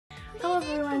Hello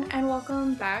everyone and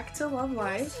welcome back to Love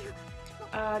Live.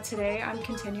 Today I'm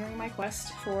continuing my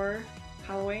quest for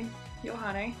Halloween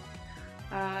Yohane.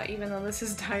 Even though this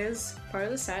is Daya's part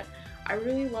of the set. I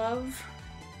really love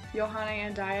Yohane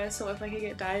and Daya, so if I could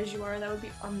get Daya as you are, that would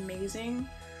be amazing.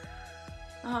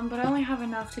 But I only have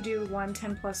enough to do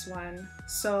 10+1,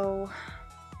 so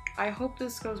I hope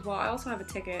this goes well. I also have a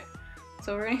ticket,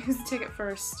 so we're gonna use the ticket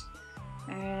first.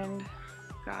 And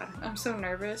God, I'm so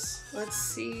nervous. Let's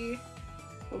see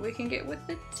what we can get with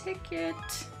the ticket.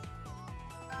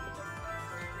 Oh,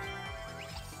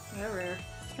 rare.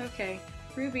 Okay,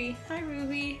 Ruby. Hi,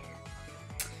 Ruby.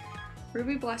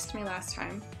 Ruby blessed me last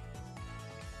time.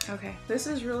 Okay, this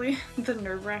is really the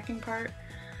nerve-wracking part.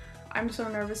 I'm so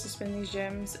nervous to spin these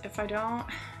gems. If I don't,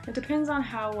 it depends on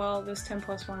how well this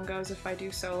 10+1 goes, if I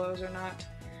do solos or not.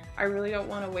 I really don't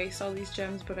want to waste all these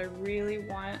gems, but I really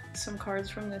want some cards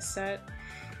from this set.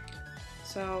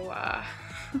 So,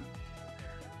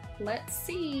 let's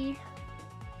see.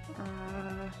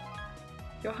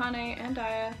 Yohane and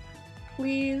Daya,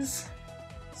 please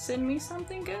send me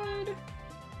something good.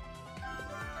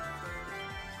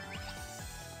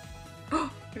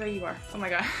 Oh, there you are. Oh my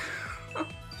god.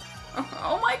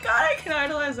 Oh my god, I can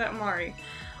idolize that Mari.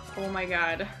 Oh my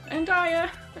god. And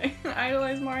Daya. I can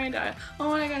idolize Mari and Daya.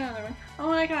 Oh, and I got another one. Oh,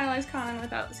 and I can idolize Kanan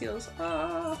without seals.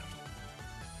 Oh.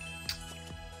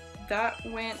 That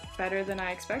went better than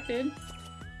I expected.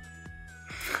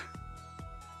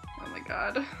 Oh my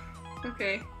god.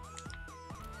 Okay.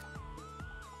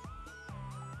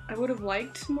 I would have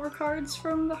liked more cards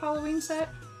from the Halloween set.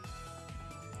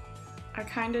 I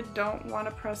kinda don't want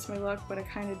to press my luck, but I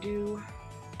kinda do,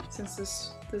 since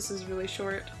this is really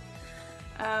short.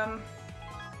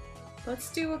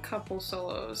 Let's do a couple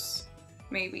solos.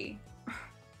 Maybe.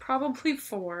 Probably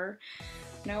 4.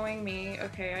 Knowing me.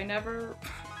 Okay,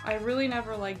 I really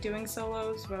never like doing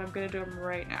solos, but I'm gonna do them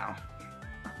right now.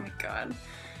 Oh my god.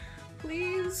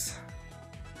 Please.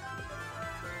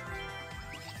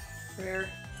 Rare.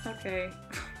 Okay.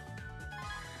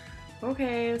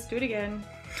 Okay, let's do it again.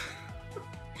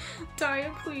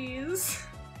 Daya, please.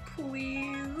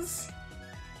 Please.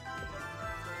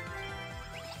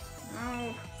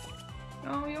 No.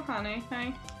 Oh, Yohane.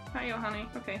 Hi. Hi, Yohane.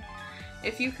 Okay.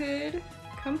 If you could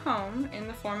come home in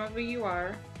the form of a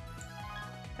UR,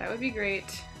 that would be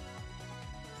great.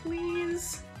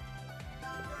 Please.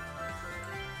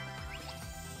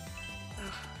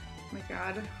 Oh my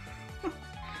god.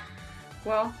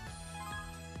 Well,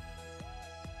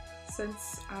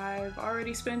 since I've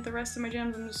already spent the rest of my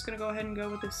gems, I'm just gonna go ahead and go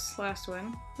with this last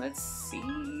one. Let's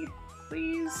see.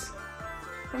 Please.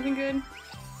 Something good.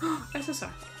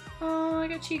 SSR. Oh, I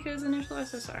got Chika's initial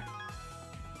SSR.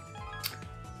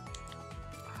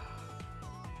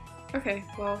 Okay,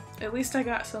 well, at least I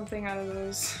got something out of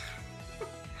those.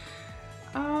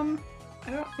 I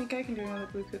don't think I can do another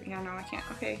blue cookie. Yeah, no, I can't.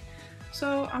 Okay,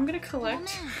 so I'm gonna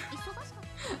collect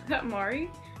that Mari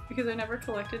because I never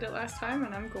collected it last time,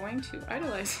 and I'm going to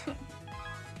idolize it.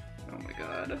 Oh my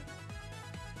god.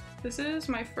 This is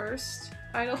my first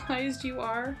idolized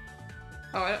UR.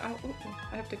 Oh, I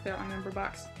have to clear out my member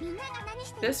box.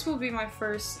 This will be my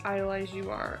first idolized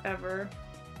UR ever.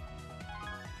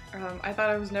 I thought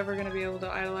I was never going to be able to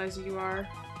idolize a UR,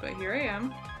 but here I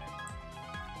am.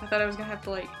 I thought I was going to have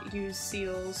to like use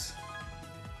seals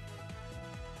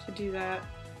to do that.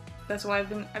 That's why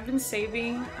I've been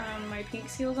saving my pink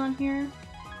seals on here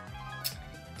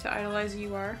to idolize a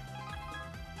UR.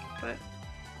 But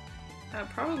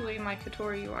probably my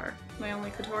Kotori UR. My only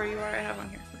Kotori UR I have on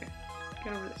here. Okay,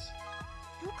 get over this.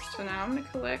 So now I'm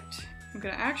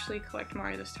gonna actually collect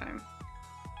Mari this time.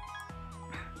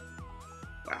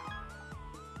 Wow.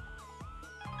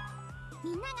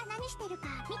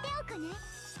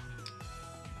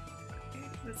 Okay,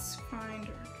 let's find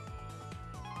her.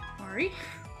 Mari?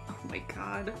 Oh my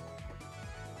god.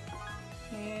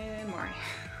 And Mari.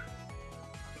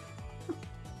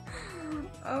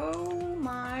 Oh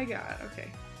my god,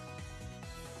 okay.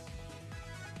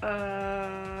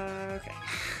 Okay.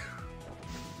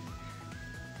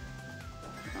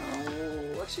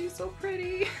 Oh, she's so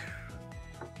pretty.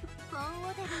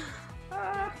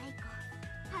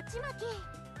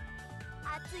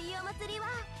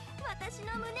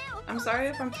 I'm sorry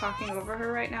if I'm talking over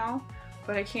her right now,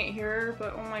 but I can't hear her,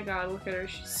 but oh my god, look at her.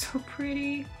 She's so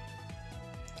pretty.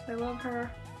 I love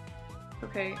her.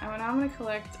 Okay, now I'm gonna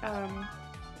collect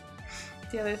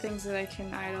the other things that I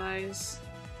can idolize.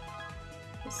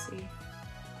 Let's see.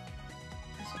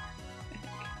 This one, I think.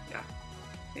 Yeah.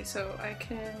 Okay, so I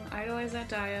can idolize that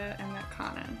Daya and that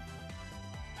Kanan.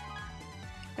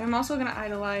 And I'm also gonna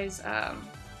idolize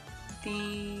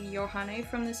the Yohane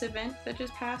from this event that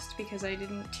just passed because I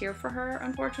didn't tier for her,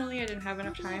 unfortunately. I didn't have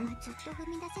enough time.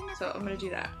 So I'm gonna do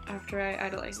that after I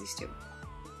idolize these two.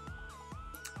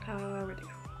 Where'd they go?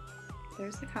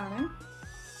 There's the Kanen.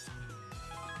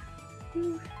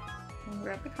 And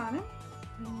grab the Kanen.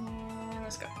 And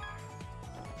let's go.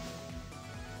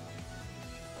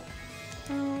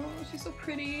 Oh, she's so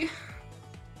pretty.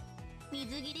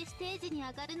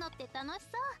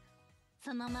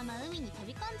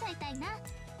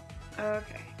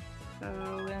 Okay,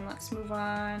 so then let's move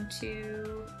on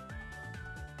to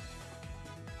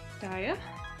Daya.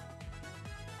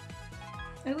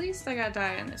 At least I got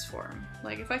Daya in this form.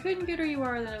 Like, if I couldn't get her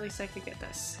UR, then at least I could get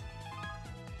this.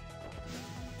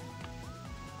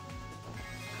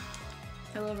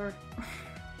 I love her.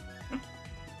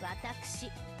 I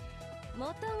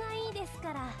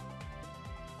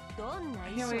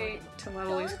can't wait to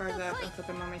level these cards up and put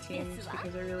them on my teams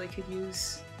because I really could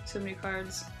use some new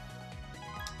cards.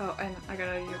 Oh, and I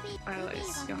gotta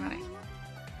idolize Yohane.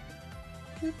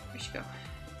 Where'd she go?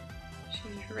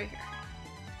 She's right here.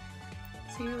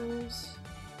 Seals.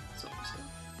 So let's go.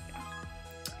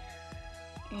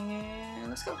 Yeah. And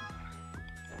let's go.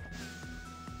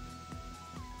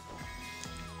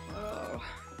 Oh.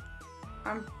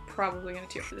 I'm probably gonna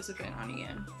tier for this event on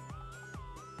Ian.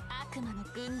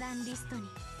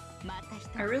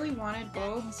 I really wanted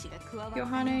both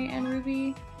Yohane and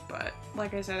Ruby, but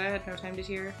like I said, I had no time to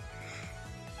tier.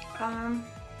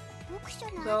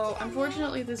 So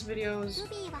unfortunately this video is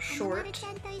short,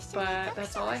 but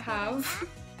that's all I have.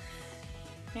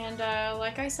 And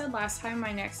like I said last time,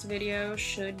 my next video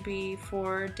should be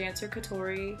for Dancer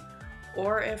Kotori,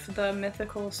 or if the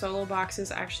mythical solo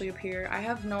boxes actually appear. I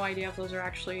have no idea if those are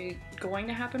actually going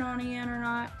to happen on EN or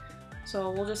not, so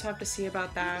we'll just have to see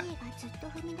about that.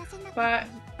 But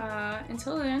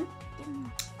until then,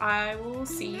 I will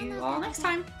see you all next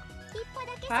time.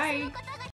 Bye!